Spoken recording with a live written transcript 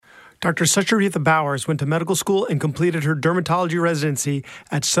Dr. Sucharitha Bowers went to medical school and completed her dermatology residency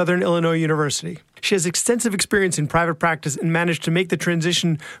at Southern Illinois University. She has extensive experience in private practice and managed to make the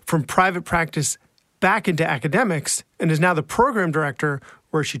transition from private practice back into academics and is now the program director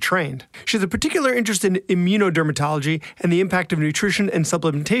where she trained. She has a particular interest in immunodermatology and the impact of nutrition and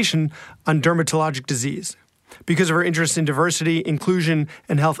supplementation on dermatologic disease. Because of her interest in diversity, inclusion,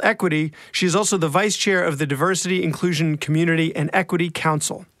 and health equity, she is also the vice chair of the Diversity, Inclusion, Community, and Equity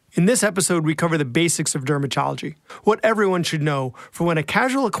Council. In this episode, we cover the basics of dermatology, what everyone should know for when a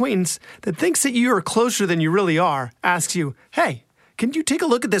casual acquaintance that thinks that you are closer than you really are asks you, "Hey, can you take a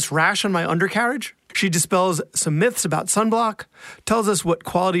look at this rash on my undercarriage?" She dispels some myths about sunblock, tells us what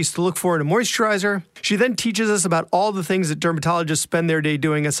qualities to look for in a moisturizer. She then teaches us about all the things that dermatologists spend their day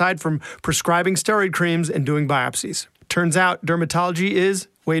doing aside from prescribing steroid creams and doing biopsies. Turns out dermatology is,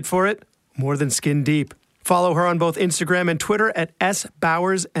 wait for it, more than skin deep. Follow her on both Instagram and Twitter at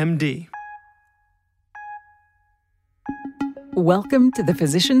SBowersMD. Welcome to the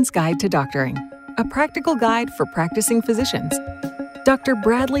Physician's Guide to Doctoring, a practical guide for practicing physicians. Dr.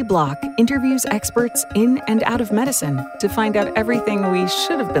 Bradley Block interviews experts in and out of medicine to find out everything we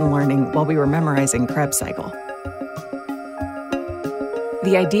should have been learning while we were memorizing Krebs cycle.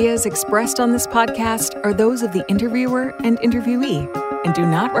 The ideas expressed on this podcast are those of the interviewer and interviewee and do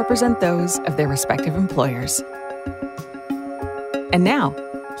not represent those of their respective employers. And now,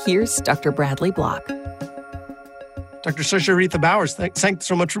 here's Dr. Bradley Block. Dr. Sucharitha Bowers, thanks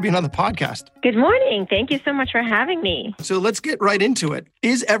so much for being on the podcast. Good morning. Thank you so much for having me. So let's get right into it.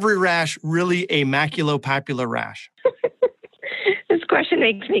 Is every rash really a maculopapular rash? This question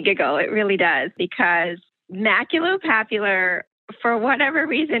makes me giggle. It really does, because maculopapular, for whatever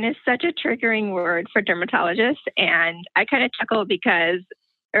reason, is such a triggering word for dermatologists. And I kind of chuckle because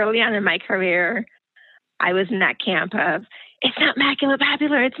early on in my career, I was in that camp of, it's not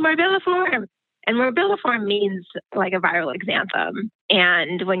maculopapular, it's morbilliform. And morbilliform means like a viral exanthem.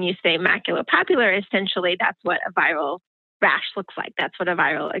 And when you say maculopapular, essentially that's what a viral rash looks like. That's what a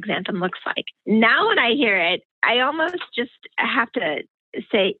viral exanthem looks like. Now when I hear it, I almost just have to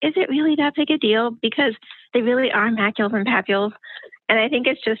say, is it really that big a deal? Because they really are macules and papules. And I think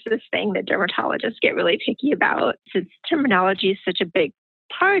it's just this thing that dermatologists get really picky about, since terminology is such a big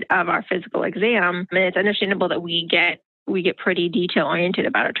part of our physical exam. And it's understandable that we get pretty detail-oriented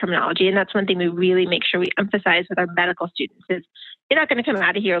about our terminology. And that's one thing we really make sure we emphasize with our medical students is you're not going to come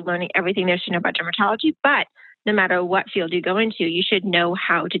out of here learning everything there is to know about dermatology, but no matter what field you go into, you should know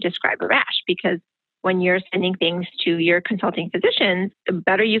how to describe a rash, because when you're sending things to your consulting physicians, the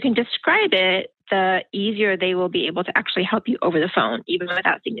better you can describe it, the easier they will be able to actually help you over the phone, even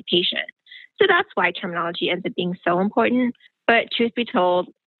without seeing the patient. So that's why terminology ends up being so important. But truth be told,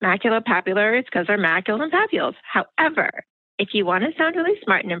 maculopapular is because they're macules and papules. However, if you want to sound really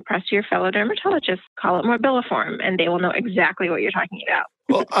smart and impress your fellow dermatologists, call it morbilliform, and they will know exactly what you're talking about.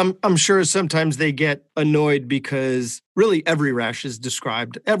 Well, I'm sure sometimes they get annoyed because really every rash is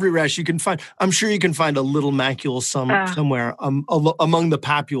described. Every rash you can find. I'm sure you can find a little macule somewhere among the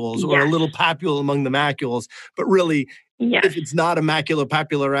papules, or a little papule among the macules. But really, if it's not a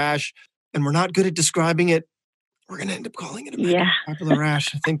maculopapular rash and we're not good at describing it, we're going to end up calling it a maculopapular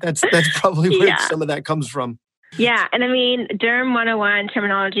rash. I think that's probably where some of that comes from. Yeah. And I mean, Derm 101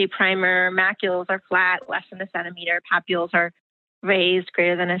 terminology primer, macules are flat, less than a centimeter. Papules are raised,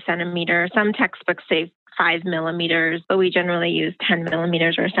 greater than a centimeter. Some textbooks say 5 millimeters, but we generally use 10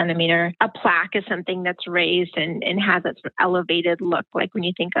 millimeters or a centimeter. A plaque is something that's raised and has its elevated look. Like when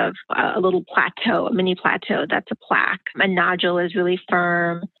you think of a little plateau, a mini plateau, that's a plaque. A nodule is really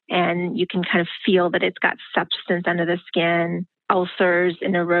firm and you can kind of feel that it's got substance under the skin. Ulcers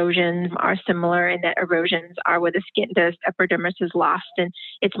and erosions are similar in that erosions are where the epidermis is lost and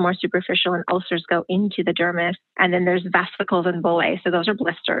it's more superficial, and ulcers go into the dermis. And then there's vesicles and bullae. So those are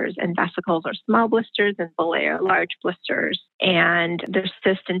blisters, and vesicles are small blisters and bullae are large blisters. And there's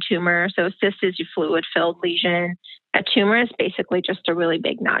cyst and tumor. So a cyst is your fluid-filled lesion. A tumor is basically just a really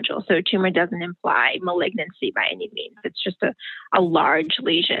big nodule. So a tumor doesn't imply malignancy by any means. It's just a large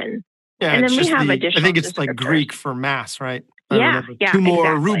lesion. Yeah, and then we have additional. I think it's like Greek for mass, right? Yeah,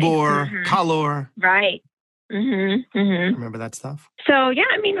 tumor, exactly. Rubor, Calor. Right. Remember that stuff? So yeah,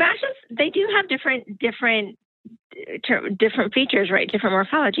 I mean, rashes, they do have different features, right? Different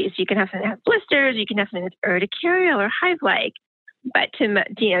morphologies. You can have something that has blisters. You can have something that's urticarial or hive-like. But to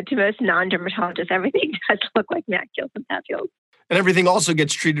most non-dermatologists, everything does look like macules and papules. And everything also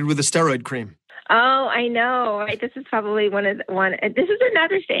gets treated with a steroid cream. Oh, I know. Right? This is probably this is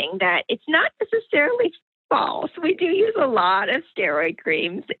another thing that it's not necessarily false. We do use a lot of steroid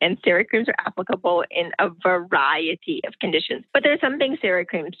creams, and steroid creams are applicable in a variety of conditions. But there's some things steroid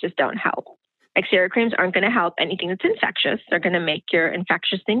creams just don't help. Like steroid creams aren't going to help anything that's infectious. They're going to make your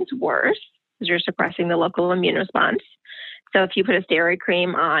infectious things worse because you're suppressing the local immune response. So if you put a steroid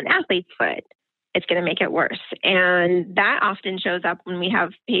cream on athlete's foot, it's going to make it worse. And that often shows up when we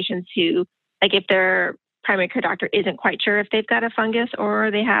have patients who, like if their primary care doctor isn't quite sure if they've got a fungus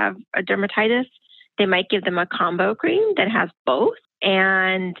or they have a dermatitis, they might give them a combo cream that has both.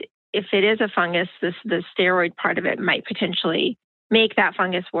 And if it is a fungus, the steroid part of it might potentially make that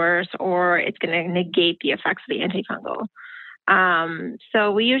fungus worse, or it's going to negate the effects of the antifungal.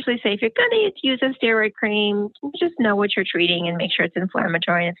 So we usually say if you're going to use a steroid cream, just know what you're treating and make sure it's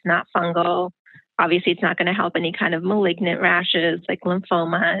inflammatory and it's not fungal. Obviously, it's not going to help any kind of malignant rashes like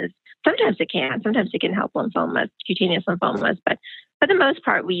lymphomas. Sometimes it can. Sometimes it can help lymphomas, cutaneous lymphomas. But for the most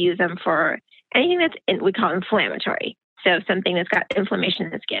part, we use them for anything that's, we call inflammatory. So something that's got inflammation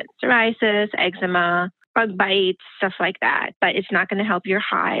in the skin, psoriasis, eczema, bug bites, stuff like that. But it's not going to help your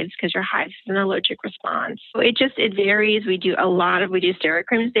hives because your hives is an allergic response. So it varies. We do steroid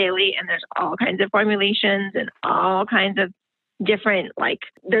creams daily, and there's all kinds of formulations and all kinds of different,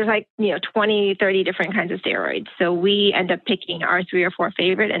 there's 20, 30 different kinds of steroids. So we end up picking our 3 or 4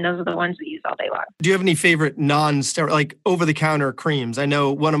 favorite, and those are the ones we use all day long. Do you have any favorite non-steroid, like over-the-counter creams? I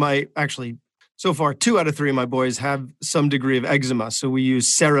know so far, 2 out of 3 of my boys have some degree of eczema, so we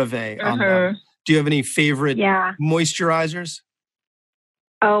use CeraVe on them. Do you have any favorite moisturizers?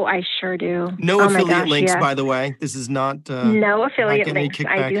 Oh, I sure do. No affiliate links, by the way. This is not... no affiliate links.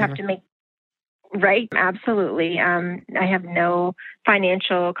 I do have to make... Right, absolutely. I have no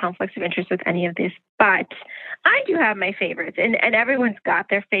financial conflicts of interest with any of this, but I do have my favorites, and everyone's got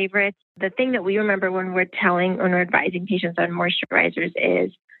their favorites. The thing that we remember when we're advising patients on moisturizers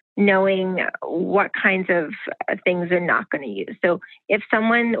is knowing what kinds of things they're not going to use. So if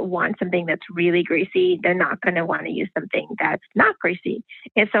someone wants something that's really greasy, they're not going to want to use something that's not greasy.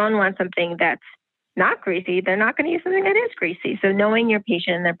 If someone wants something that's not greasy, they're not going to use something that is greasy. So knowing your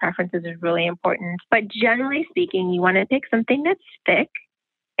patient and their preferences is really important. But generally speaking, you want to pick something that's thick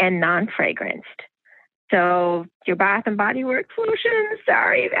and non-fragranced. So your Bath and Body Works lotion,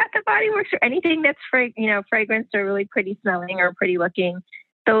 Bath and Body Works, or anything that's fragranced or really pretty smelling or pretty looking,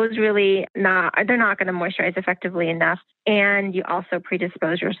 those they're not going to moisturize effectively enough. And you also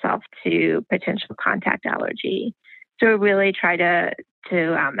predispose yourself to potential contact allergy. So really try to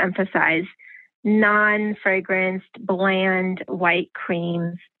emphasize non-fragranced, bland, white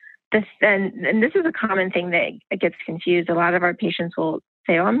creams. And this is a common thing that gets confused. A lot of our patients will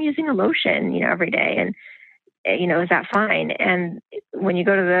say, "Oh, I'm using a lotion, every day," and is that fine? And when you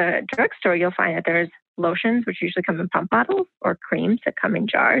go to the drugstore, you'll find that there's lotions, which usually come in pump bottles, or creams that come in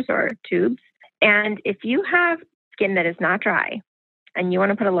jars or tubes. And if you have skin that is not dry and you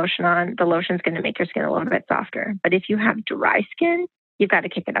want to put a lotion on, the lotion's going to make your skin a little bit softer. But if you have dry skin, you've got to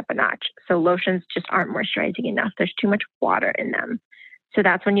kick it up a notch. So lotions just aren't moisturizing enough. There's too much water in them. So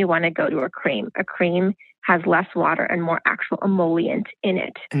that's when you want to go to a cream. A cream has less water and more actual emollient in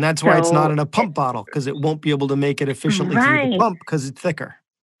it. And that's why it's not in a pump bottle, because it won't be able to make it efficiently through the pump because it's thicker.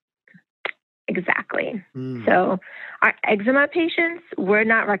 Exactly. So our eczema patients, we're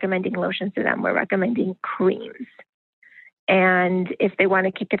not recommending lotions to them. We're recommending creams. And if they want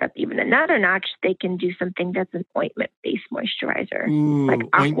to kick it up even another notch, they can do something that's an ointment-based moisturizer, like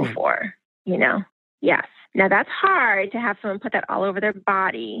Aquaphor, Yes. Now, that's hard to have someone put that all over their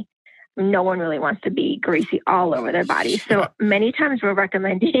body. No one really wants to be greasy all over their body. So many times we're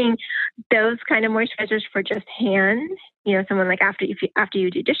recommending those kind of moisturizers for just hands. Someone like after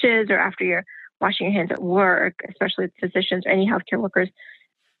you do dishes or after you're washing your hands at work, especially with physicians or any healthcare workers,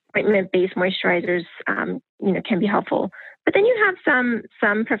 ointment-based moisturizers, can be helpful. But then you have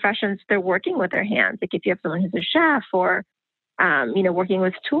some professions, they're working with their hands. Like if you have someone who's a chef or, working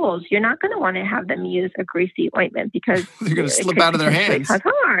with tools, you're not going to want to have them use a greasy ointment because they're going to slip out of their hands. Cause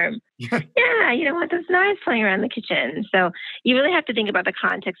harm. Yeah, you don't want those knives flying around the kitchen. So you really have to think about the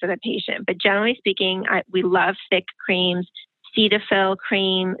context of the patient. But generally speaking, we love thick creams, Cetaphil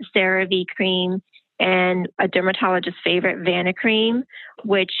cream, CeraVe cream, and a dermatologist's favorite, Vanicream,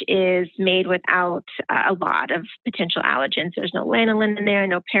 which is made without a lot of potential allergens. There's no lanolin in there,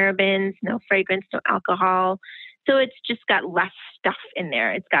 no parabens, no fragrance, no alcohol. So it's just got less stuff in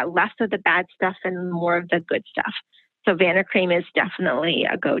there. It's got less of the bad stuff and more of the good stuff. So Vanicream is definitely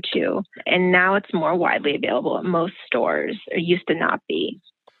a go-to. And now it's more widely available at most stores. It used to not be.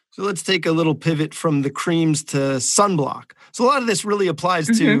 So let's take a little pivot from the creams to sunblock. So a lot of this really applies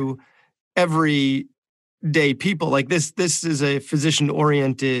to everyday people. Like this is a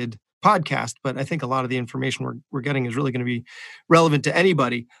physician-oriented podcast, but I think a lot of the information we're getting is really going to be relevant to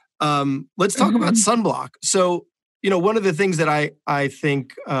anybody. Let's talk about sunblock. So, one of the things that I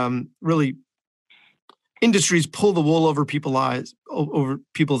think really industries pull the wool over people's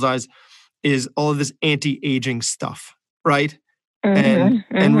eyes is all of this anti-aging stuff, right?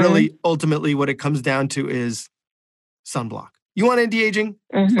 And really, ultimately, what it comes down to is sunblock. You want anti-aging?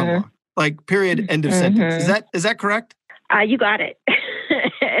 Sunblock. Like, period, end of sentence. Is that correct? You got it.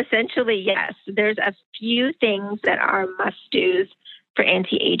 Essentially, yes. There's a few things that are must-dos for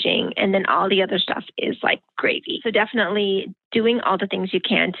anti-aging, and then all the other stuff is like gravy. So definitely doing all the things you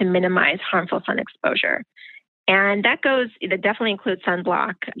can to minimize harmful sun exposure. And that definitely includes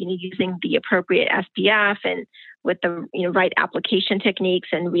sunblock, using the appropriate SPF and with the right application techniques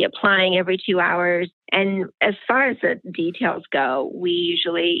and reapplying every 2 hours. And as far as the details go, we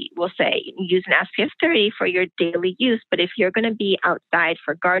usually will say use an SPF 30 for your daily use. But if you're going to be outside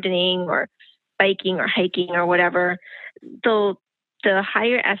for gardening or biking or hiking or whatever, the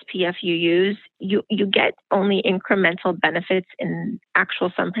higher SPF you use, you get only incremental benefits in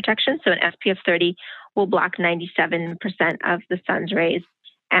actual sun protection. So an SPF 30 will block 97% of the sun's rays,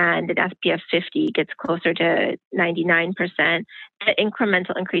 and an SPF 50 gets closer to 99%. The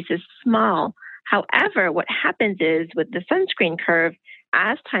incremental increase is small. However, what happens is with the sunscreen curve,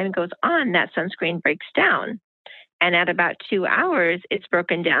 as time goes on, that sunscreen breaks down. And at about 2 hours, it's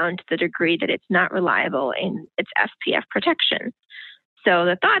broken down to the degree that it's not reliable in its SPF protection. So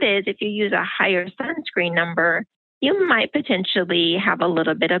the thought is, if you use a higher sunscreen number, you might potentially have a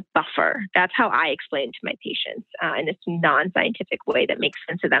little bit of buffer. That's how I explain to my patients in this non-scientific way that makes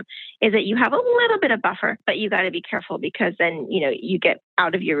sense to them, is that you have a little bit of buffer, but you got to be careful because then, you get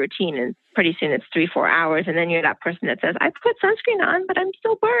out of your routine and pretty soon it's 3-4 hours. And then you're that person that says, I put sunscreen on, but I'm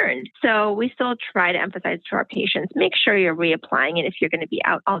still burned. So we still try to emphasize to our patients, make sure you're reapplying it if you're going to be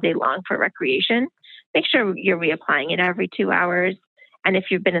out all day long for recreation. Make sure you're reapplying it every 2 hours. And if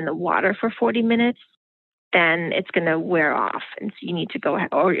you've been in the water for 40 minutes, then it's going to wear off. And so you need to go,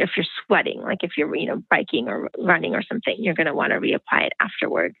 or if you're sweating, like if you're, biking or running or something, you're going to want to reapply it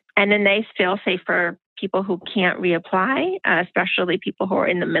afterward. And then they still say for people who can't reapply, especially people who are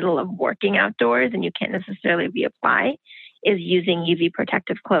in the middle of working outdoors and you can't necessarily reapply, is using UV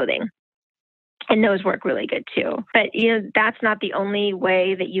protective clothing. And those work really good too. But, that's not the only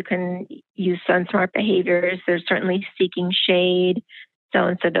way that you can use sun-smart behaviors. There's certainly seeking shade. So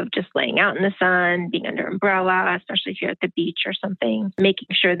instead of just laying out in the sun, being under umbrella, especially if you're at the beach or something, making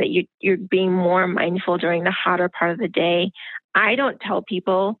sure that you're being more mindful during the hotter part of the day. I don't tell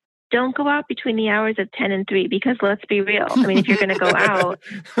people, don't go out between the hours of 10 and 3, because let's be real. I mean, if you're going to go out,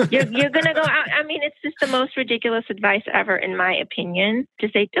 you're going to go out. I mean, it's just the most ridiculous advice ever, in my opinion, to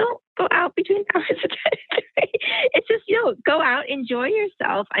say, don't go out between the hours of 10 and 3. It's just, go out, enjoy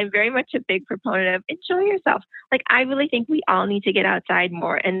yourself. I'm very much a big proponent of enjoy yourself. Like, I really think we all need to get outside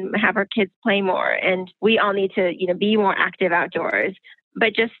more and have our kids play more. And we all need to, be more active outdoors,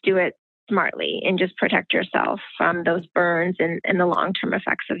 but just do it smartly and just protect yourself from those burns and the long-term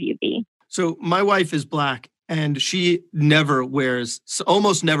effects of UV. So my wife is Black and she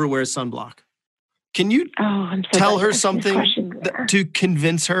almost never wears sunblock. Can you tell her something to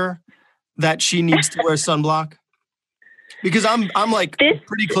convince her that she needs to wear sunblock? Because I'm like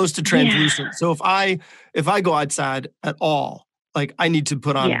pretty close to translucent. Yeah. So if I go outside at all, like I need to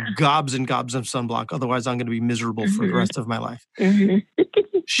put on gobs and gobs of sunblock. Otherwise I'm going to be miserable for the rest of my life.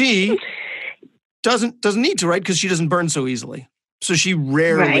 She doesn't need to, right? Because she doesn't burn so easily. So she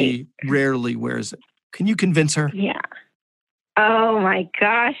rarely wears it. Can you convince her? Yeah. Oh my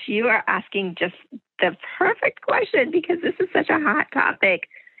gosh, you are asking just the perfect question, because this is such a hot topic.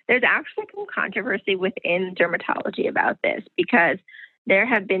 There's actually some controversy within dermatology about this, because there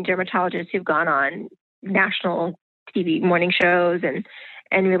have been dermatologists who've gone on national TV morning shows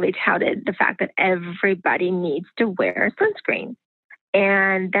and really touted the fact that everybody needs to wear sunscreen.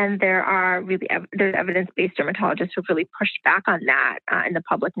 And then there's evidence-based dermatologists who've really pushed back on that in the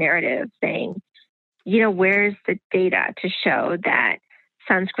public narrative, saying, where's the data to show that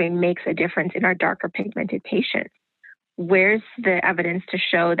sunscreen makes a difference in our darker pigmented patients? Where's the evidence to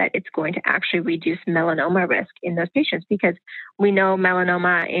show that it's going to actually reduce melanoma risk in those patients? Because we know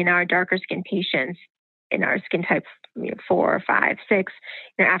melanoma in our darker skin patients, in our skin type 4, 5, 6,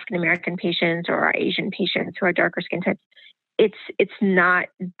 African-American patients or our Asian patients who are darker skin types, it's not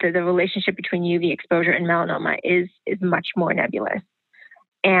the relationship between UV exposure and melanoma is much more nebulous.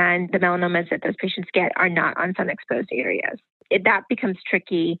 And the melanomas that those patients get are not on sun-exposed areas. That becomes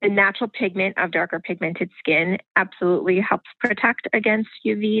tricky. The natural pigment of darker pigmented skin absolutely helps protect against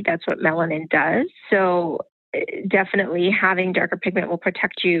UV. That's what melanin does. So definitely having darker pigment will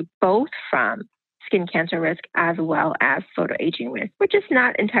protect you both from skin cancer risk as well as photoaging risk. We're just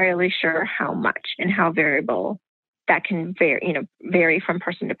not entirely sure how much and how variable that can vary from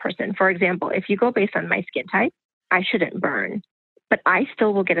person to person. For example, if you go based on my skin type, I shouldn't burn, but I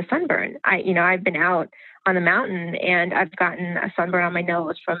still will get a sunburn. I've been out on the mountain and I've gotten a sunburn on my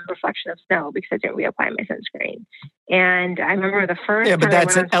nose from reflection of snow because I didn't reapply my sunscreen. And I remember the first time but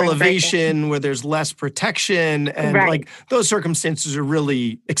that's I an elevation where there's less protection, and like those circumstances are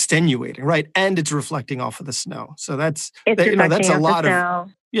really extenuating, right? And it's reflecting off of the snow. So that's a lot of,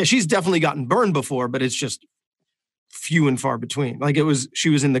 she's definitely gotten burned before, but it's just few and far between. Like she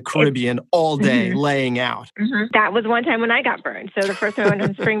was in the Caribbean all day laying out. Mm-hmm. That was one time when I got burned. So the first time I went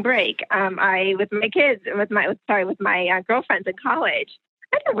on spring break, with my kids, with my girlfriends in college,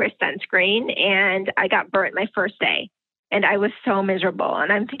 I didn't wear sunscreen and I got burnt my first day. And I was so miserable.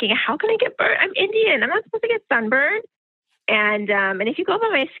 And I'm thinking, how can I get burnt? I'm Indian. I'm not supposed to get sunburned. And if you go by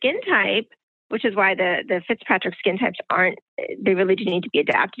my skin type, which is why the Fitzpatrick skin types they really do need to be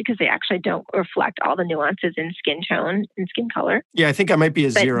adapted because they actually don't reflect all the nuances in skin tone and skin color. Yeah, I think I might be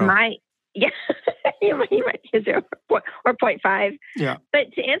a 0. You might be a 0 or 0.5. Yeah.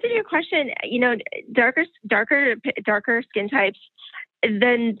 But to answer your question, darker skin types,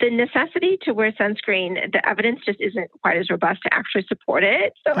 then the necessity to wear sunscreen, the evidence just isn't quite as robust to actually support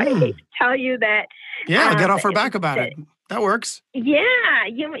it. So I hate to tell you that. Yeah, I'll get off her back about it. That works. Yeah,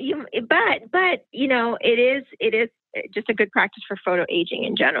 but it is just a good practice for photo aging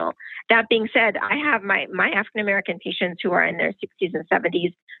in general. That being said, I have my African American patients who are in their 60s and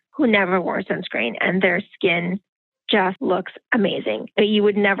 70s who never wore sunscreen, and their skin just looks amazing. You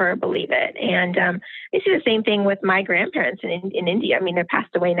would never believe it. And I see the same thing with my grandparents in India. I mean, they're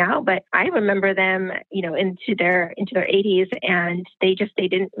passed away now, but I remember them, into their 80s, and they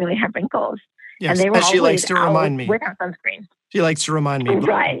didn't really have wrinkles. Yes, and they were as she likes to remind me. Without sunscreen. She likes to remind me.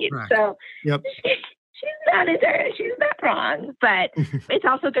 Right. So yep. She's not wrong, but it's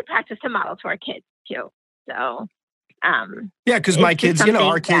also good practice to model to our kids too. So, because my kids,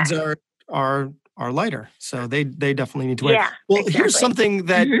 our kids are lighter, so they definitely need to wear. Yeah, well, exactly. Here's something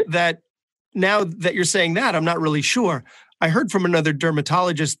that now that you're saying that, I'm not really sure. I heard from another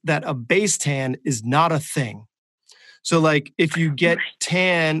dermatologist that a base tan is not a thing. So like if you get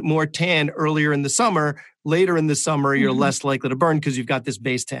more tan earlier in the summer, later in the summer, you're less likely to burn because you've got this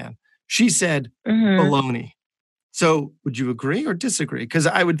base tan. She said baloney. So would you agree or disagree? Because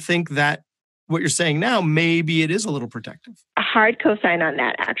I would think that what you're saying now, maybe it is a little protective. A hard cosign on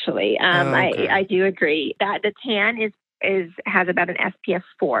that, actually. Okay. I do agree that the tan has about an SPF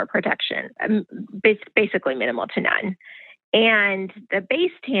 4 protection, basically minimal to none. And the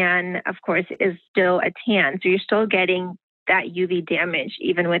base tan, of course, is still a tan. So you're still getting that UV damage,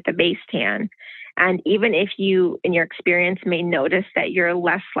 even with the base tan. And even if you, in your experience, may notice that you're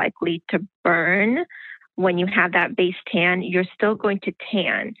less likely to burn when you have that base tan, you're still going to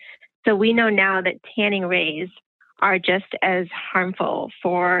tan. So we know now that tanning rays are just as harmful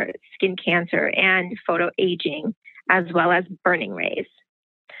for skin cancer and photoaging, as well as burning rays.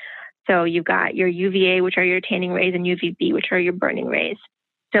 So you've got your UVA, which are your tanning rays, and UVB, which are your burning rays.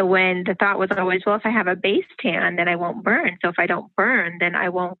 So when the thought was always, well, if I have a base tan, then I won't burn. So if I don't burn, then I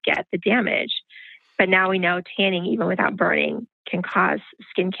won't get the damage. But now we know tanning, even without burning, can cause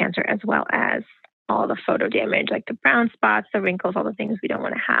skin cancer as well as all the photo damage, like the brown spots, the wrinkles, all the things we don't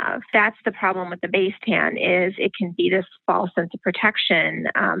want to have. That's the problem with the base tan, is it can be this false sense of protection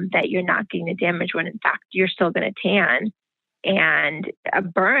that you're not getting the damage when in fact you're still going to tan. And a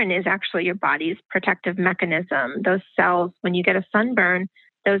burn is actually your body's protective mechanism. Those cells, when you get a sunburn,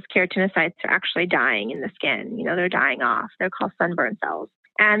 those keratinocytes are actually dying in the skin. They're dying off. They're called sunburn cells.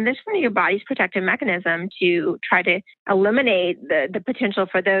 And this is your body's protective mechanism to try to eliminate the potential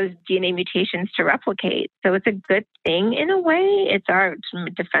for those DNA mutations to replicate. So it's a good thing in a way. It's our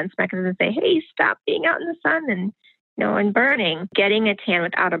defense mechanism to say, hey, stop being out in the sun and burning. Getting a tan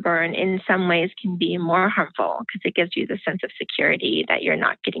without a burn in some ways can be more harmful because it gives you the sense of security that you're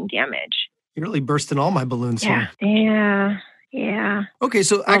not getting damage. You're really bursting all my balloons here. Yeah. Okay,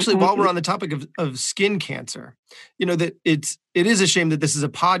 so actually, while we're on the topic of skin cancer, that it is a shame that this is a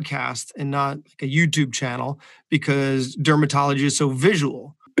podcast and not like a YouTube channel because dermatology is so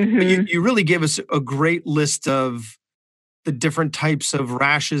visual. Mm-hmm. But you really gave us a great list of the different types of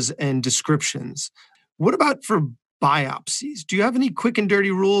rashes and descriptions. What about for biopsies? Do you have any quick and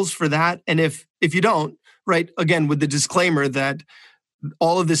dirty rules for that? And if you don't, right, again, with the disclaimer that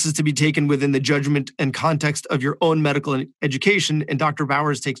all of this is to be taken within the judgment and context of your own medical education, and Dr.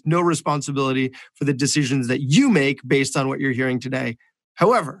 Bowers takes no responsibility for the decisions that you make based on what you're hearing today.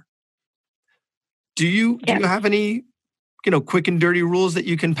 However, Do you have any, quick and dirty rules that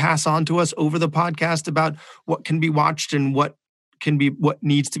you can pass on to us over the podcast about what can be watched and what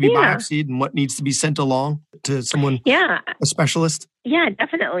needs to be biopsied and what needs to be sent along to someone, a specialist? Yeah,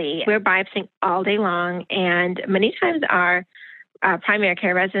 definitely. We're biopsying all day long, and many times our primary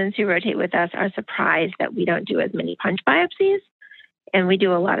care residents who rotate with us are surprised that we don't do as many punch biopsies. And we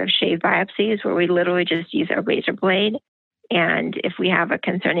do a lot of shave biopsies where we literally just use a razor blade. And if we have a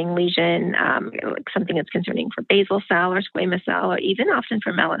concerning lesion, like something that's concerning for basal cell or squamous cell, or even often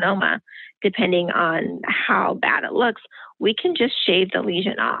for melanoma, depending on how bad it looks, we can just shave the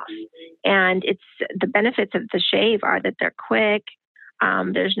lesion off. And the benefits of the shave are that they're quick.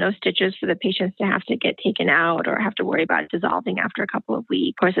 There's no stitches for the patients to have to get taken out or have to worry about dissolving after a couple of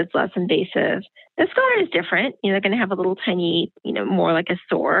weeks. Of course, it's less invasive. The scar is different. They're going to have a little tiny, more like a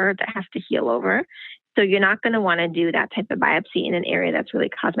sore that has to heal over. So you're not going to want to do that type of biopsy in an area that's really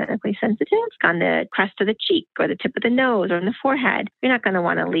cosmetically sensitive, on the crest of the cheek or the tip of the nose or in the forehead. You're not going to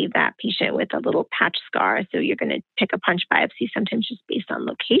want to leave that patient with a little patch scar. So you're going to pick a punch biopsy, sometimes just based on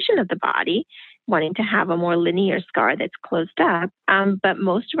location of the body, wanting to have a more linear scar that's closed up. But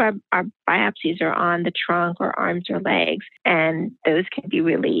most of our biopsies are on the trunk or arms or legs, and those can be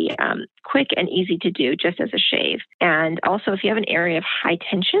really quick and easy to do just as a shave. And also, if you have an area of high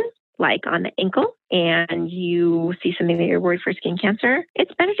tension, like on the ankle, and you see something that you're worried for skin cancer,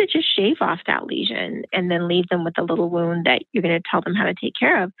 it's better to just shave off that lesion and then leave them with a little wound that you're going to tell them how to take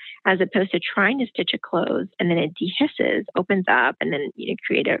care of, as opposed to trying to stitch it closed and then it dehisces, opens up, and then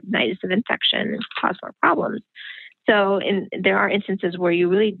create a nidus of infection and cause more problems. So there are instances where you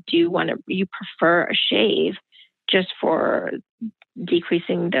really do you prefer a shave just for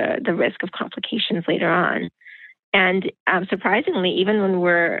decreasing the risk of complications later on. And surprisingly, even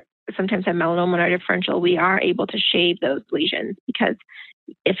when sometimes have melanoma in our differential, we are able to shave those lesions, because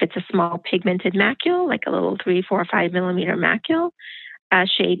if it's a small pigmented macule, like a little 3, 4, 5 millimeter macule,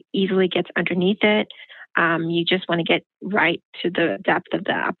 shave easily gets underneath it. You just want to get right to the depth of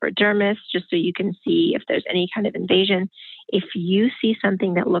the upper dermis, just so you can see if there's any kind of invasion. If you see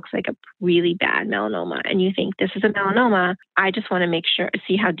something that looks like a really bad melanoma and you think this is a melanoma, I just want to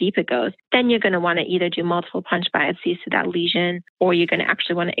see how deep it goes, then you're going to want to either do multiple punch biopsies to that lesion, or you're going to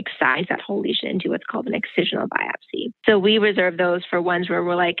actually want to excise that whole lesion and do what's called an excisional biopsy. So we reserve those for ones where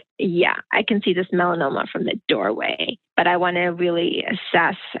we're like, yeah, I can see this melanoma from the doorway, but I want to really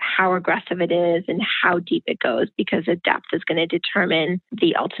assess how aggressive it is and how deep it goes, because the depth is going to determine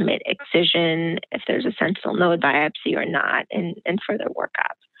the ultimate excision, if there's a sentinel node biopsy or not, and further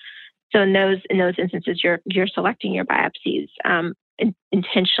workup. So in those instances, you're selecting your biopsies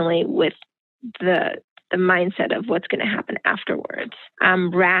intentionally with the mindset of what's going to happen afterwards.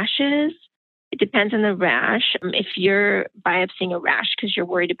 Rashes, it depends on the rash. If you're biopsying a rash because you're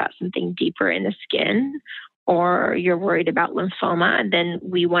worried about something deeper in the skin, or you're worried about lymphoma, then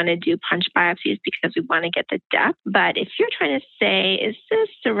we want to do punch biopsies because we want to get the depth. But if you're trying to say, is this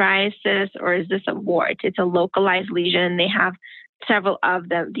psoriasis or is this a wart? It's a localized lesion. They have several of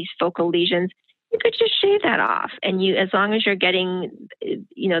them, these focal lesions. You could just shave that off. And as long as you're getting,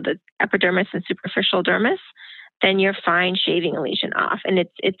 the epidermis and superficial dermis, then you're fine shaving a lesion off. And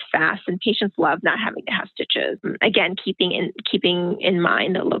it's fast, and patients love not having to have stitches. Again, keeping in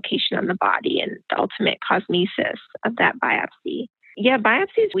mind the location on the body and the ultimate cosmesis of that biopsy. Yeah,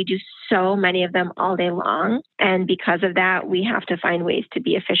 biopsies, we do so many of them all day long. And because of that, we have to find ways to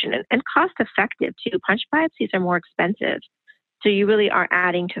be efficient and cost effective too. Punch biopsies are more expensive. So you really are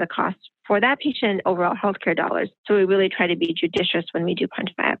adding to the cost for that patient overall healthcare dollars. So we really try to be judicious when we do punch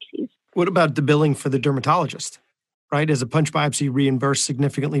biopsies. What about the billing for the dermatologist? Right? Is a punch biopsy reimbursed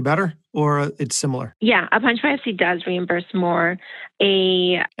significantly better, or it's similar? Yeah, a punch biopsy does reimburse more.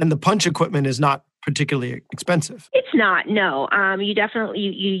 And the punch equipment is not particularly expensive. It's not, no. You definitely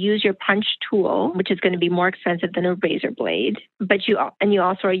you use your punch tool, which is going to be more expensive than a razor blade, but you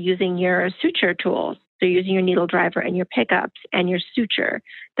also are using your suture tools. So you're using your needle driver and your pickups and your suture.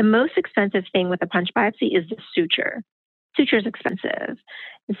 The most expensive thing with a punch biopsy is the suture. Suture is expensive.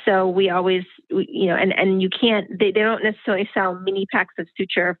 So we always, and you can't, they don't necessarily sell mini packs of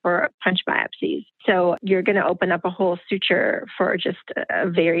suture for punch biopsies. So you're going to open up a whole suture for just a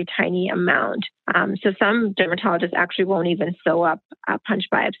very tiny amount. So some dermatologists actually won't even sew up punch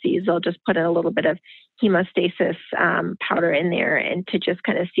biopsies. They'll just put in a little bit of hemostasis powder in there and to just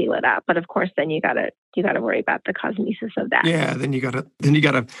kind of seal it up. But of course, then you gotta worry about the cosmesis of that. Yeah, then you got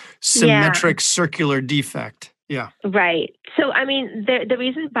a symmetric circular defect. Yeah. Right. So, I mean, the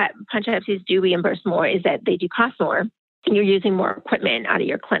reason punch biopsies do reimburse more is that they do cost more. you're using more equipment out of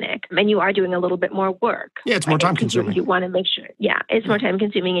your clinic, and you are doing a little bit more work. Yeah, it's more time consuming. You want to make sure, it's more time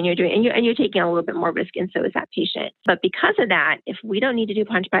consuming, and you're taking a little bit more risk, and so is that patient. But because of that, if we don't need to do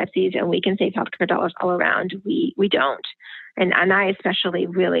punch biopsies and we can save healthcare dollars all around, we don't. And I especially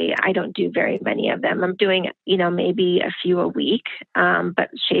I don't do very many of them. I'm doing, maybe a few a week, but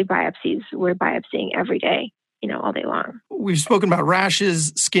shave biopsies, we're biopsying every day, all day long. We've spoken about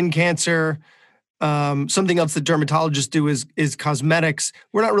rashes, skin cancer. Something else that dermatologists do is cosmetics.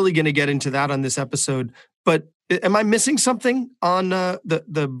 We're not really going to get into that on this episode, but am I missing something on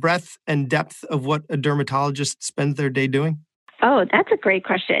the breadth and depth of what a dermatologist spends their day doing? Oh, that's a great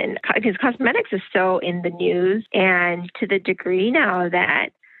question, because cosmetics is so in the news, and to the degree now that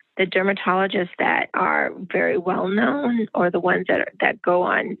the dermatologists that are very well known, or the ones that go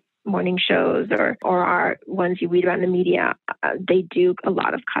on morning shows or are ones you read about in the media, they do a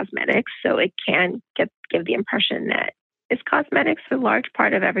lot of cosmetics. So it can give the impression that it's cosmetics a large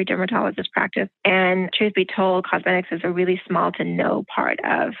part of every dermatologist practice. And truth be told, cosmetics is a really small to no part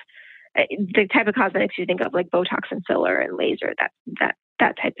of the type of cosmetics you think of, like Botox and filler and laser, that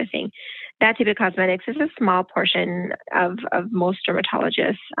type of thing. That type of cosmetics is a small portion of most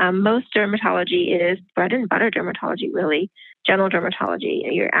dermatologists. Most dermatology is bread and butter dermatology, really. General dermatology,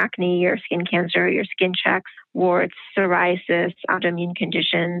 your acne, your skin cancer, your skin checks, warts, psoriasis, autoimmune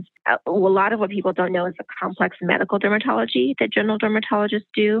conditions. A lot of what people don't know is the complex medical dermatology that general dermatologists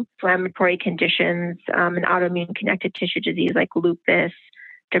do. Inflammatory conditions and autoimmune connective tissue disease like lupus,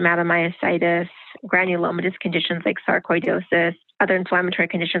 dermatomyositis, granulomatous conditions like sarcoidosis, other inflammatory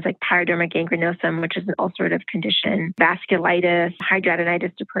conditions like pyoderma gangrenosum, which is an ulcerative condition, vasculitis,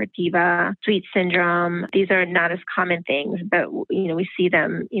 hidradenitis suppurativa, Sweet syndrome. These are not as common things, but we see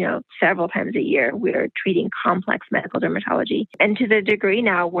them, several times a year. We're treating complex medical dermatology. And to the degree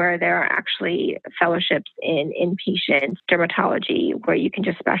now where there are actually fellowships in inpatient dermatology where you can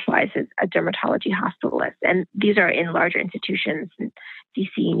just specialize as a dermatology hospitalist. And these are in larger institutions in DC,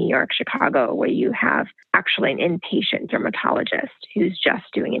 New York, Chicago, where you have actually an inpatient dermatologist who's just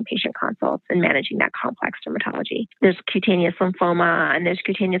doing inpatient consults and managing that complex dermatology. There's cutaneous lymphoma, and there's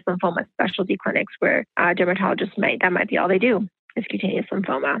cutaneous lymphoma specialty clinics where dermatologists that might be all they do is cutaneous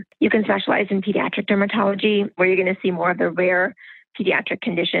lymphoma. You can specialize in pediatric dermatology, where you're going to see more of the rare pediatric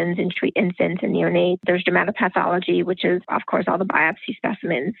conditions and treat infants and neonates. There's dermatopathology, which is, of course, all the biopsy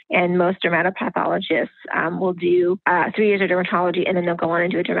specimens. And most dermatopathologists will do 3 years of dermatology, and then they'll go on and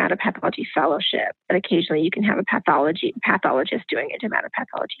do a dermatopathology fellowship. But occasionally you can have a pathologist doing a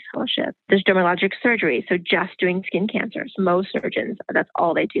dermatopathology fellowship. There's dermatologic surgery, so just doing skin cancers. Most surgeons, that's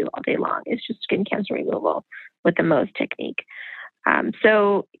all they do all day long, is just skin cancer removal with the Mohs technique.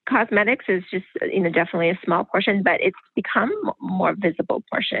 So cosmetics is just, definitely a small portion, but it's become a more visible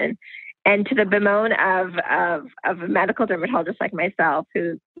portion. And to the bemoan of a medical dermatologist like myself,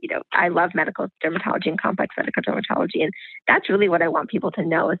 who, I love medical dermatology and complex medical dermatology. And that's really what I want people to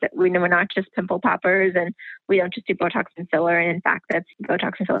know, is that we're not just pimple poppers, and we don't just do Botox and filler. And in fact,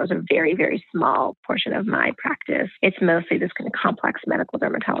 Botox and filler is a very, very small portion of my practice. It's mostly this kind of complex medical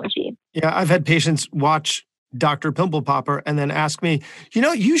dermatology. Yeah, I've had patients watch Dr. Pimple Popper and then ask me,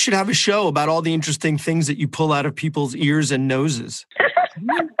 you should have a show about all the interesting things that you pull out of people's ears and noses.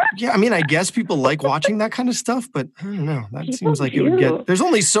 Yeah, I guess people like watching that kind of stuff, but I don't know. That people seems like it would there's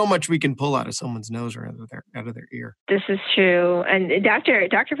only so much we can pull out of someone's nose or out of their ear. This is true. And Dr.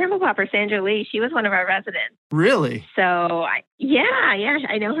 Pimple Popper, Sandra Lee, she was one of our residents. Really? So,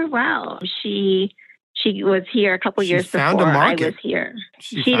 I know her well. She was here a couple years before I was here.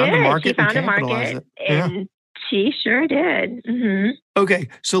 She found a market, and she sure did. Mm-hmm. Okay,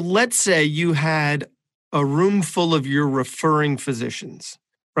 so let's say you had a room full of your referring physicians,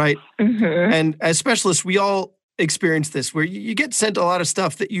 right? Mm-hmm. And as specialists, we all experience this, where you get sent a lot of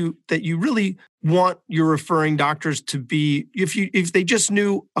stuff that you really want your referring doctors to be. If they just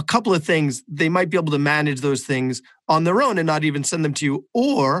knew a couple of things, they might be able to manage those things on their own and not even send them to you.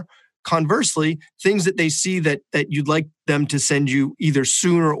 Or conversely, things that they see that you'd like them to send you either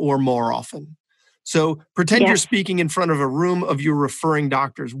sooner or more often. So pretend you're speaking in front of a room of your referring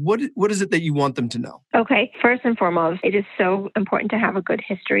doctors. What is it that you want them to know? Okay. First and foremost, it is so important to have a good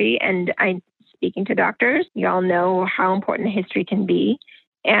history. And I'm speaking to doctors. You all know how important the history can be.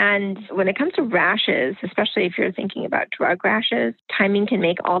 And when it comes to rashes, especially if you're thinking about drug rashes, timing can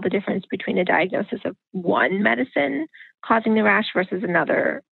make all the difference between a diagnosis of one medicine causing the rash versus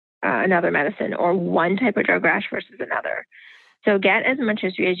another medicine, or one type of drug rash versus another. So get as much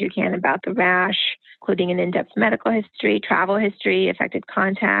history as you can about the rash, including an in-depth medical history, travel history, affected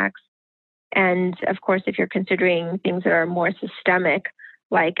contacts. And of course, if you're considering things that are more systemic,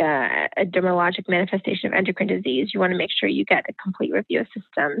 like a dermatologic manifestation of endocrine disease, you want to make sure you get a complete review of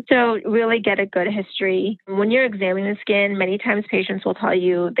systems. So really get a good history. When you're examining the skin, many times patients will tell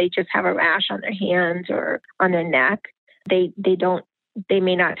you they just have a rash on their hands or on their neck. They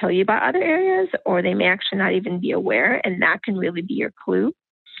may not tell you about other areas, or they may actually not even be aware, and that can really be your clue.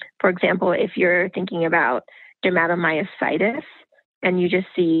 For example, if you're thinking about dermatomyositis, and you just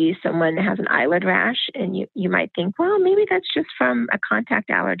see someone has an eyelid rash, and you might think, well, maybe that's just from a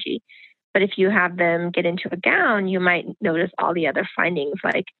contact allergy. But if you have them get into a gown, you might notice all the other findings,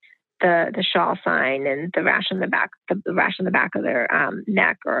 like the shawl sign and the rash on the back, the rash on the back of their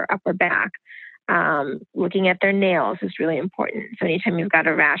neck or upper back. Looking at their nails is really important. So anytime you've got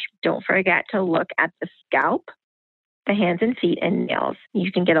a rash, don't forget to look at the scalp, the hands and feet, and nails.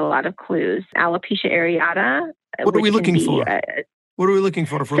 You can get a lot of clues. Alopecia areata. What are we looking for? What are we looking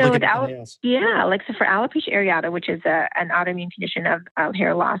for if we're looking at the nails? Yeah, so for alopecia areata, which is an autoimmune condition of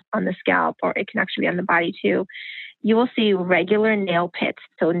hair loss on the scalp, or it can actually be on the body too, you will see regular nail pits.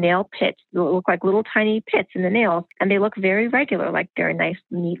 So nail pits look like little tiny pits in the nails, and they look very regular, like they're nice,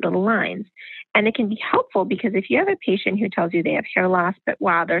 neat little lines. And it can be helpful because if you have a patient who tells you they have hair loss, but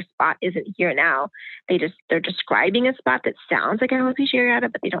wow, their spot isn't here now, they're describing a spot that sounds like alopecia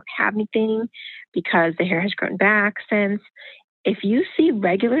areata, but they don't have anything because the hair has grown back since. If you see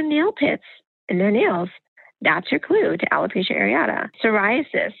regular nail pits in their nails, that's your clue to alopecia areata.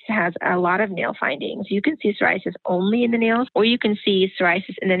 Psoriasis has a lot of nail findings. You can see psoriasis only in the nails, or you can see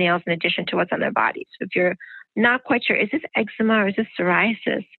psoriasis in the nails in addition to what's on their bodies. So if you're not quite sure, is this eczema or is this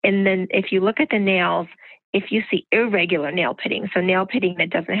psoriasis? And then if you look at the nails, if you see irregular nail pitting, so nail pitting that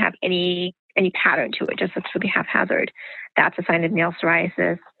doesn't have any pattern to it, just looks really haphazard, that's a sign of nail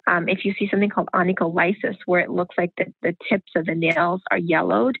psoriasis. If you see something called onycholysis, where it looks like the tips of the nails are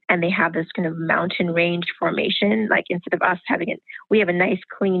yellowed and they have this kind of mountain range formation, like instead of us having it, we have a nice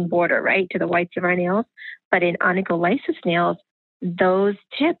clean border, right, to the whites of our nails. But in onycholysis nails, those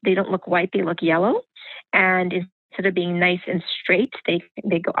tips, they don't look white, they look yellow. And instead of being nice and straight,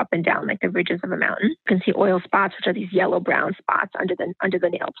 they go up and down like the ridges of a mountain. You can see oil spots, which are these yellow-brown spots under the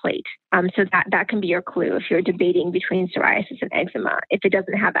nail plate. So that can be your clue if you're debating between psoriasis and eczema. If it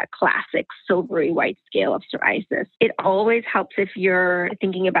doesn't have that classic silvery white scale of psoriasis, it always helps if you're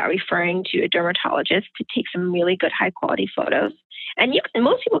thinking about referring to a dermatologist to take some really good high-quality photos. And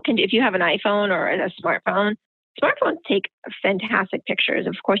most people can do, if you have an iPhone or a smartphone, smartphones take fantastic pictures.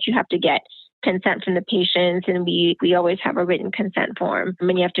 Of course, you have to get consent from the patients, and we always have a written consent form.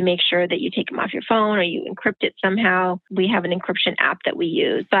 And you have to make sure that you take them off your phone or you encrypt it somehow. We have an encryption app that we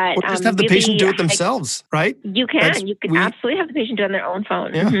use. But or just have the patient do it themselves, right? You can absolutely have the patient do it on their own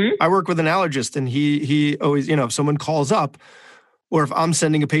phone. Yeah. Mm-hmm. I work with an allergist, and he always, if someone calls up, or if I'm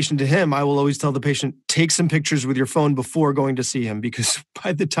sending a patient to him, I will always tell the patient, take some pictures with your phone before going to see him, because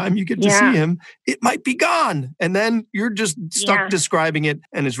by the time you get to see him, it might be gone. And then you're just stuck describing it,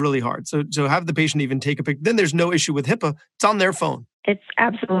 and it's really hard. So have the patient even take a picture. Then there's no issue with HIPAA. It's on their phone. It's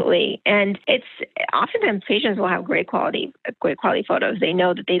absolutely. And it's oftentimes patients will have great quality photos. They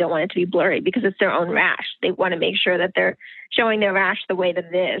know that they don't want it to be blurry because it's their own rash. They want to make sure that they're showing their rash the way that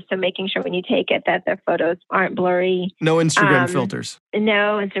it is. So making sure when you take it that their photos aren't blurry. No Instagram filters.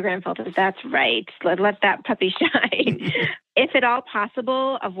 No Instagram filters. That's right. Let that puppy shine. If at all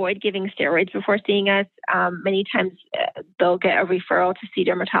possible, avoid giving steroids before seeing us. Many times they'll get a referral to see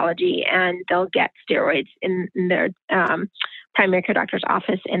dermatology, and they'll get steroids in their primary care doctor's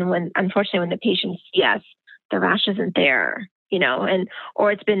office. And unfortunately, when the patient sees us, the rash isn't there,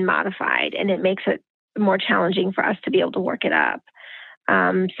 or it's been modified, and it makes it more challenging for us to be able to work it up.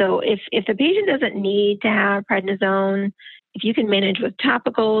 So if the patient doesn't need to have prednisone, if you can manage with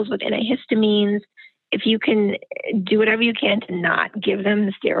topicals, with antihistamines, if you can do whatever you can to not give them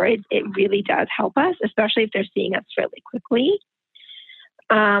the steroids, it really does help us, especially if they're seeing us fairly quickly.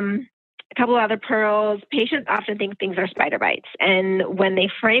 A couple of other pearls. Patients often think things are spider bites, and when they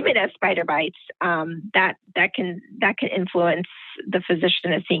frame it as spider bites, that can influence the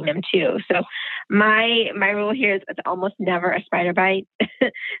physician that's seeing them too. So my rule here is it's almost never a spider bite.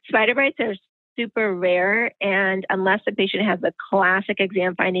 Spider bites are super rare, and unless the patient has the classic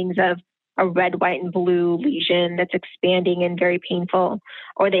exam findings of a red, white, and blue lesion that's expanding and very painful,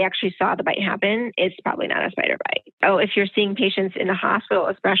 or they actually saw the bite happen, it's probably not a spider bite. Oh, if you're seeing patients in the hospital,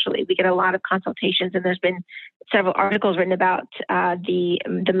 especially, we get a lot of consultations, and there's been several articles written about the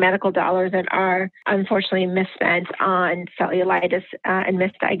medical dollars that are unfortunately misspent on cellulitis and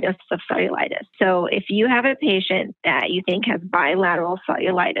misdiagnosis of cellulitis. So if you have a patient that you think has bilateral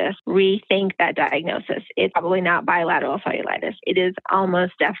cellulitis, rethink that diagnosis. It's probably not bilateral cellulitis. It is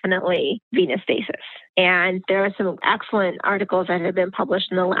almost definitely venous stasis. And there are some excellent articles that have been published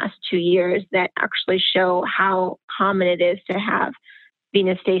in the last 2 years that actually show how common it is to have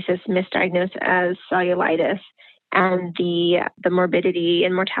venous stasis misdiagnosed as cellulitis, and the morbidity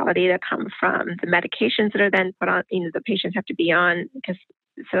and mortality that come from the medications that are then put on, the patients have to be on because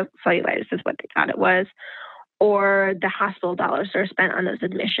cellulitis is what they thought it was, or the hospital dollars that are spent on those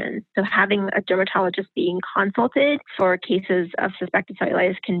admissions. So having a dermatologist being consulted for cases of suspected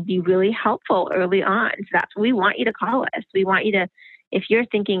cellulitis can be really helpful early on. So that's, we want you to call us. We want you to, if you're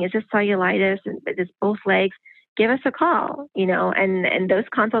thinking, is this cellulitis and is this both legs, give us a call, and those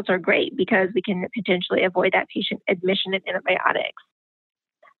consults are great because we can potentially avoid that patient admission and antibiotics.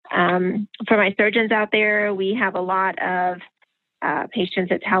 For my surgeons out there, we have a lot of patients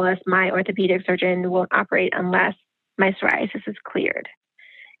that tell us my orthopedic surgeon won't operate unless my psoriasis is cleared.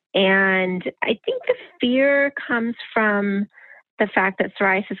 And I think the fear comes from the fact that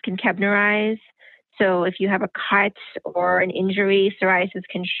psoriasis can Kebnerize. So if you have a cut or an injury, psoriasis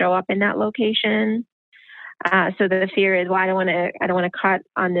can show up in that location. So the fear is, well, I don't want to cut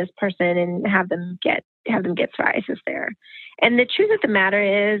on this person and have them get psoriasis there. And the truth of the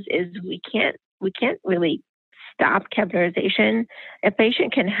matter is we can't really stop Kebnerization. A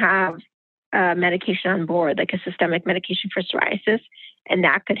patient can have medication on board, like a systemic medication for psoriasis, and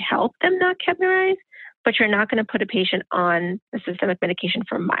that could help them not Kebnerize. But you're not going to put a patient on a systemic medication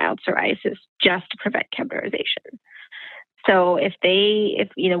for mild psoriasis just to prevent Kebnerization. So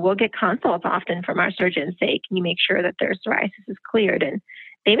we'll get consults often from our surgeons say, can you make sure that their psoriasis is cleared? And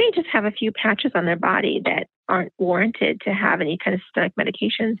they may just have a few patches on their body that aren't warranted to have any kind of systemic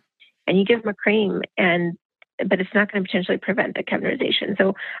medications. And you give them a cream, but it's not going to potentially prevent the Kebnerization.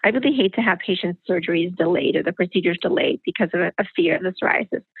 So I really hate to have patients' surgeries delayed or the procedures delayed because of a fear of the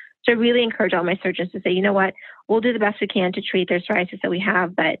psoriasis. So I really encourage all my surgeons to say, you know what, we'll do the best we can to treat their psoriasis that we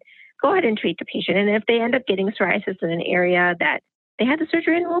have, but go ahead and treat the patient. And if they end up getting psoriasis in an area that they had the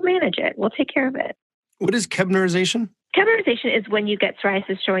surgery in, we'll manage it. We'll take care of it. What is Kebnerization? Kebnerization is when you get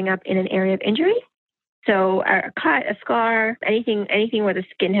psoriasis showing up in an area of injury. So a cut, a scar, anything where the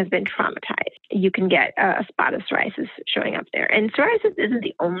skin has been traumatized, you can get a spot of psoriasis showing up there. And psoriasis isn't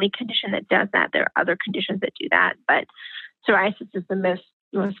the only condition that does that. There are other conditions that do that, but psoriasis is the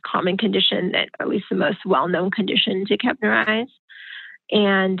most common condition, that at least the most well-known condition to Kebnerize.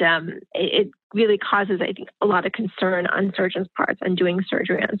 And it really causes, I think, a lot of concern on surgeons' parts on doing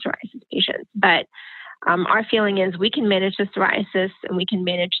surgery on psoriasis patients. But our feeling is we can manage the psoriasis and we can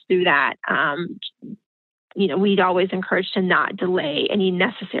manage through that. We'd always encourage to not delay any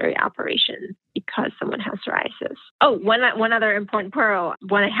necessary operations because someone has psoriasis. Oh, one other important pearl,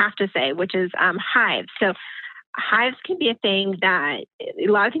 one I have to say, which is hives. So hives can be a thing that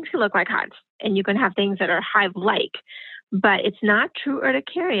a lot of things can look like hives, and you can have things that are hive-like. But it's not true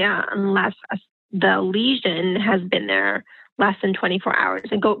urticaria unless the lesion has been there less than 24 hours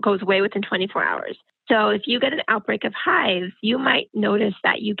and goes away within 24 hours. So if you get an outbreak of hives, you might notice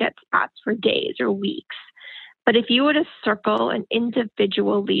that you get spots for days or weeks. But if you were to circle an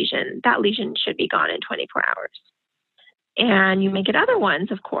individual lesion, that lesion should be gone in 24 hours. And you may get other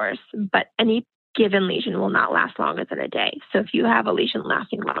ones, of course, but any given lesion will not last longer than a day. So if you have a lesion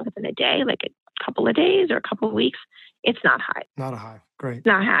lasting longer than a day, like a couple of days or a couple of weeks, it's not hives. Not a hive. Great.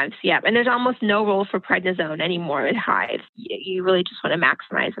 Not hives, yeah. And there's almost no role for prednisone anymore with hives. You really just want to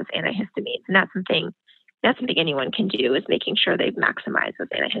maximize with antihistamines. And that's something anyone can do, is making sure they've maximized with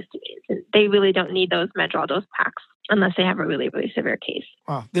antihistamines. And they really don't need those Medrol dose packs unless they have a really, really severe case.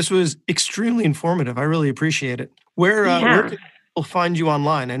 Wow. This was extremely informative. I really appreciate it. Where can people find you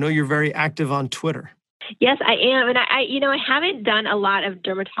online? I know you're very active on Twitter. Yes, I am. And I haven't done a lot of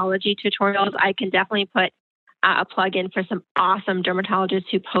dermatology tutorials. I can definitely put a plug in for some awesome dermatologists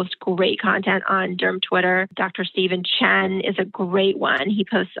who post great content on Derm Twitter. Dr. Stephen Chen is a great one. He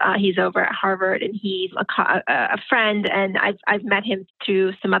posts, he's over at Harvard, and he's a friend, and I've met him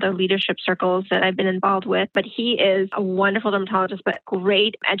through some other leadership circles that I've been involved with. But he is a wonderful dermatologist, but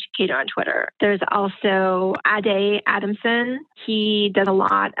great educator on Twitter. There's also Ade Adamson. He does a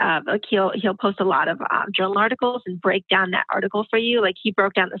lot of, he'll post a lot of journal articles and break down that article for you. Like he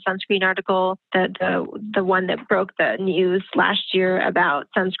broke down the sunscreen article, the one that broke the news last year about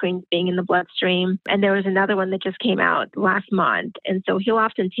sunscreens being in the bloodstream. And there was another one that just came out last month. And so he'll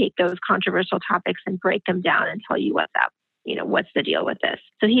often take those controversial topics and break them down and tell you what's up. What's the deal with this?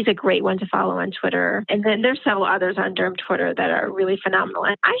 So he's a great one to follow on Twitter. And then there's several others on Derm Twitter that are really phenomenal.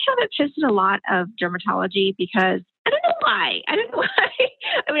 And I haven't posted a lot of dermatology because I don't know why.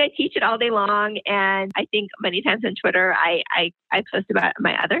 I mean, I teach it all day long, and I think many times on Twitter, I post about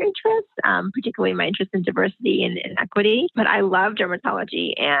my other interests, particularly my interest in diversity and equity. But I love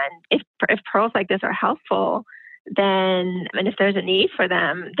dermatology, and if pearls like this are helpful, then, and if there's a need for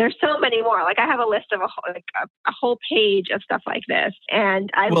them, there's so many more. Like I have a list of a whole page of stuff like this,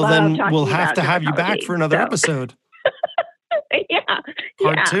 and I love talking about dermatology. We'll have to have you back for another episode.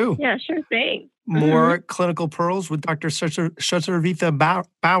 Part 2. Yeah, sure thing. More clinical pearls with Dr. Sucharita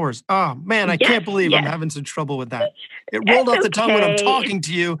Bowers. Oh, man, I can't believe I'm having some trouble with that. It rolled off the tongue when I'm talking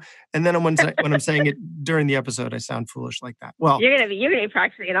to you, and then when I'm saying it during the episode, I sound foolish like that. Well, you're gonna be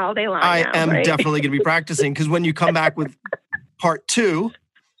practicing it all day long. I am definitely going to be practicing, because when you come back with part 2,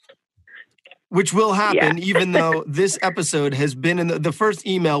 which will happen, even though this episode has been in the first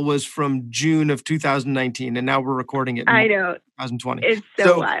email was from June of 2019, and now we're recording it in 2020. It's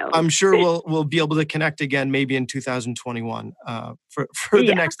so wild. I'm sure we'll be able to connect again, maybe in 2021 for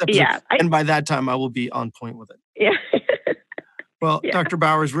the next episode. Yeah, and by that time, I will be on point with it. Yeah. Well, Dr.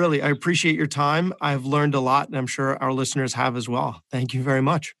 Bowers, really, I appreciate your time. I've learned a lot, and I'm sure our listeners have as well. Thank you very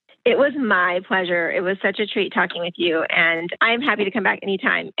much. It was my pleasure. It was such a treat talking with you, and I'm happy to come back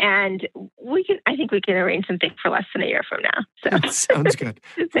anytime. And I think we can arrange something for less than a year from now. So sounds good.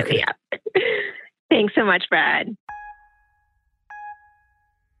 Okay. Yeah. Thanks so much, Brad.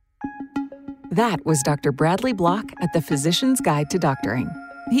 That was Dr. Bradley Block at the Physician's Guide to Doctoring.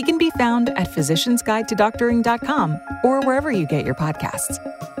 He can be found at physiciansguidetodoctoring.com or wherever you get your podcasts.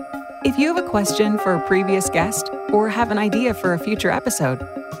 If you have a question for a previous guest or have an idea for a future episode,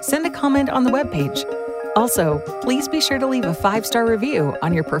 send a comment on the webpage. Also, please be sure to leave a 5-star review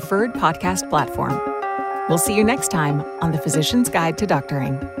on your preferred podcast platform. We'll see you next time on The Physician's Guide to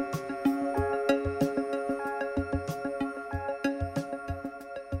Doctoring.